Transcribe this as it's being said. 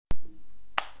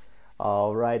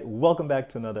All right, welcome back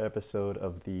to another episode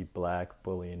of the Black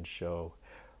Bullion Show.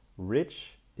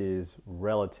 Rich is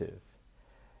relative.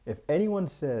 If anyone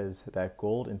says that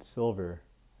gold and silver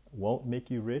won't make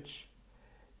you rich,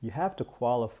 you have to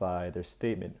qualify their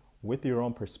statement with your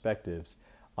own perspectives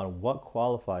on what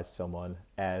qualifies someone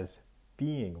as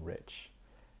being rich.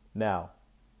 Now,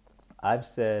 I've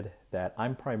said that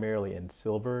I'm primarily in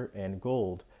silver and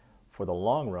gold for the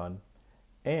long run,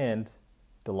 and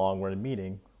the long run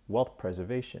meaning wealth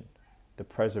preservation, the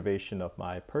preservation of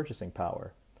my purchasing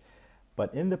power.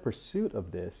 But in the pursuit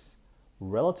of this,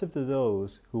 relative to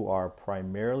those who are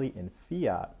primarily in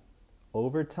fiat,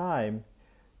 over time,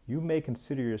 you may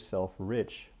consider yourself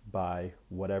rich by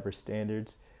whatever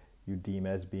standards you deem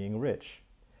as being rich.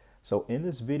 So in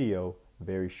this video,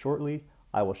 very shortly,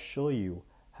 I will show you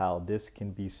how this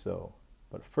can be so.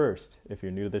 But first, if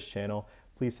you're new to this channel,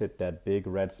 please hit that big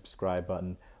red subscribe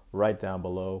button right down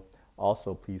below.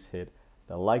 Also, please hit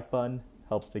the like button.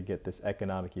 Helps to get this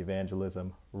economic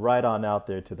evangelism right on out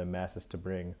there to the masses to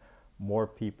bring more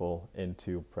people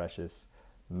into precious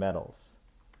metals.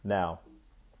 Now,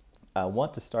 I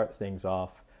want to start things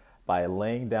off by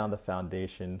laying down the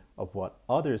foundation of what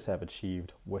others have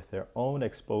achieved with their own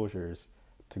exposures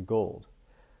to gold.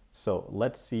 So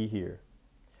let's see here.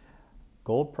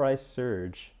 Gold price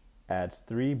surge adds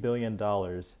 $3 billion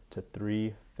to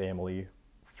three family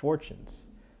fortunes.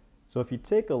 So if you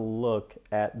take a look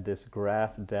at this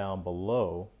graph down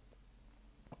below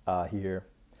here,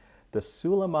 the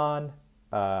Suleiman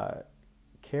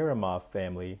Karimov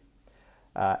family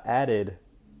added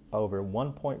over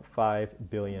 $1.5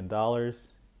 billion.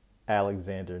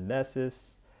 Alexander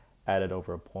Nessis added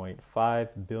over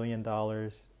 $0.5 billion.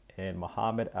 And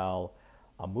Muhammad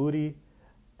Al-Amudi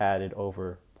added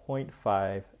over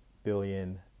 $0.5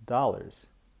 billion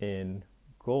in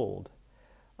gold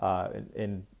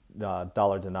in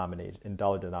dollar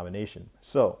denomination.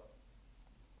 So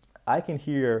I can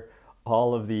hear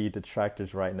all of the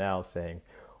detractors right now saying,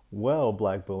 well,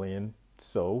 Black Bullion,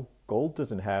 so gold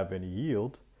doesn't have any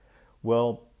yield.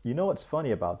 Well, you know what's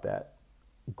funny about that?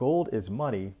 Gold is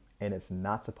money and it's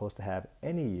not supposed to have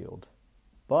any yield.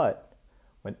 But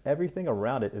when everything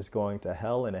around it is going to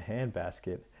hell in a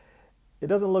handbasket, it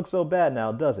doesn't look so bad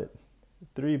now, does it?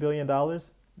 $3 billion?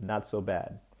 Not so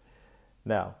bad.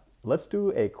 Now, let's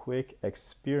do a quick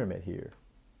experiment here.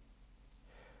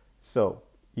 So,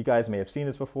 you guys may have seen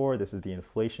this before. This is the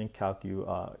inflation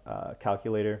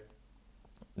calculator.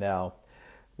 Now,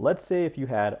 let's say if you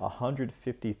had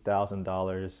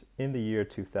 $150,000 in the year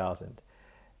 2000,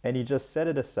 and you just set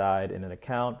it aside in an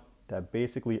account that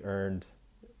basically earned,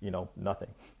 nothing.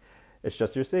 It's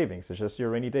just your savings. It's just your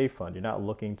rainy day fund. You're not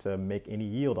looking to make any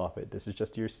yield off it. This is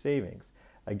just your savings.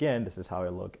 Again, this is how I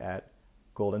look at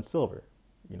gold and silver.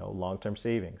 Long-term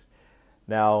savings.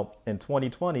 Now, in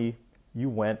 2020, you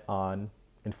went on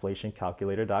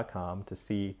inflationcalculator.com to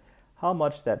see how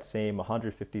much that same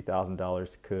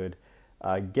 $150,000 could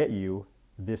get you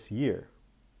this year.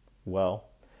 Well,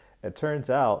 it turns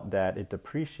out that it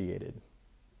depreciated.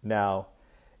 Now,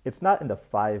 it's not in the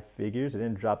five figures. It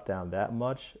didn't drop down that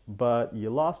much, but you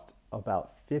lost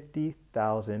about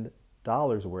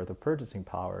 $50,000 worth of purchasing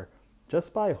power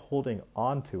just by holding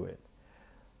on to it.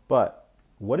 But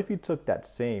what if you took that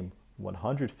same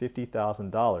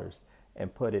 $150,000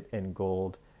 and put it in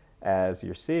gold as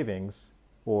your savings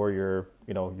or your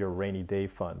rainy day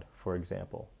fund, for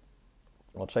example?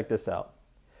 Well, check this out.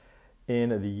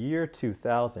 In the year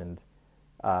 2000,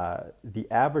 the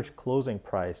average closing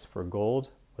price for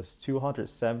gold was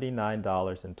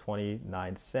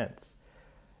 $279.29.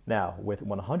 Now, with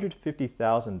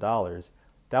 $150,000,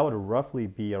 that would roughly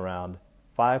be around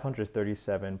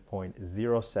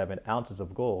 537.07 ounces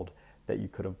of gold that you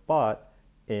could have bought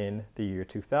in the year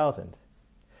 2000.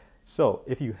 So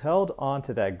if you held on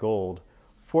to that gold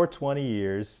for 20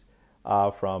 years,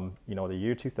 from the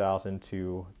year 2000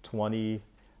 to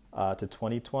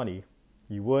 2020,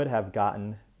 you would have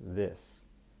gotten this.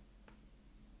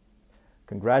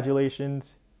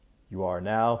 Congratulations, you are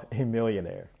now a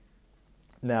millionaire.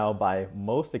 Now, by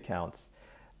most accounts,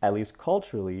 at least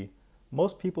culturally,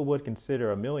 most people would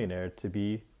consider a millionaire to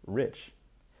be rich.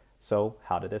 So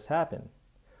how did this happen?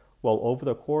 Well, over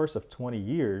the course of 20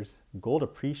 years, gold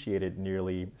appreciated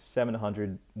nearly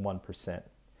 701%.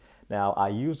 Now, I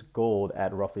use gold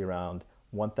at roughly around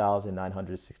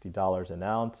 $1,960 an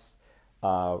ounce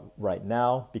right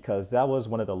now because that was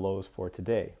one of the lows for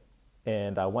today.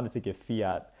 And I wanted to give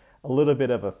fiat a little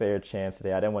bit of a fair chance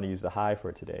today. I didn't want to use the high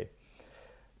for today.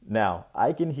 Now,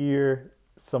 I can hear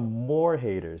some more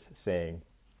haters saying,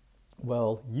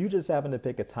 well, you just happen to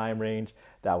pick a time range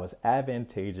that was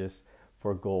advantageous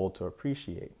for gold to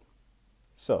appreciate.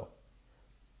 So,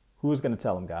 who's going to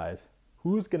tell them, guys?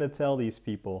 Who's going to tell these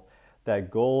people that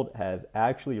gold has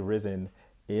actually risen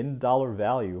in dollar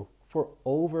value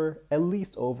for at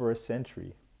least over a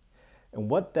century? And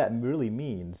what that really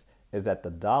means is that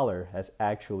the dollar has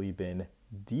actually been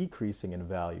decreasing in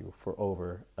value for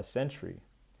over a century.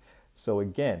 So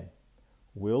again,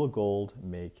 will gold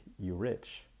make you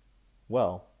rich?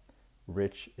 Well,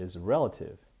 rich is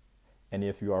relative. And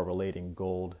if you are relating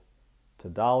gold to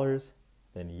dollars,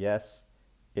 then yes,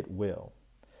 it will.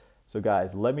 So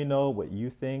guys, let me know what you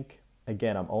think.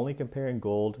 Again, I'm only comparing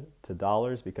gold to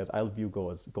dollars because I view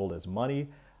gold as money.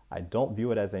 I don't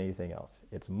view it as anything else.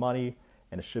 It's money,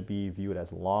 and it should be viewed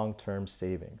as long-term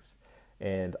savings.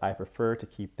 And I prefer to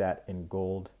keep that in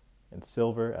gold and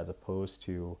silver as opposed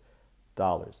to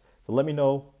dollars. So let me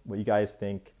know what you guys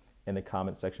think in the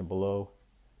comment section below.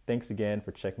 Thanks again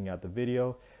for checking out the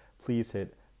video. Please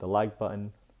hit the like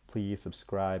button. Please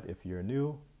subscribe if you're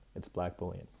new. It's Black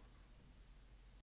Bullion.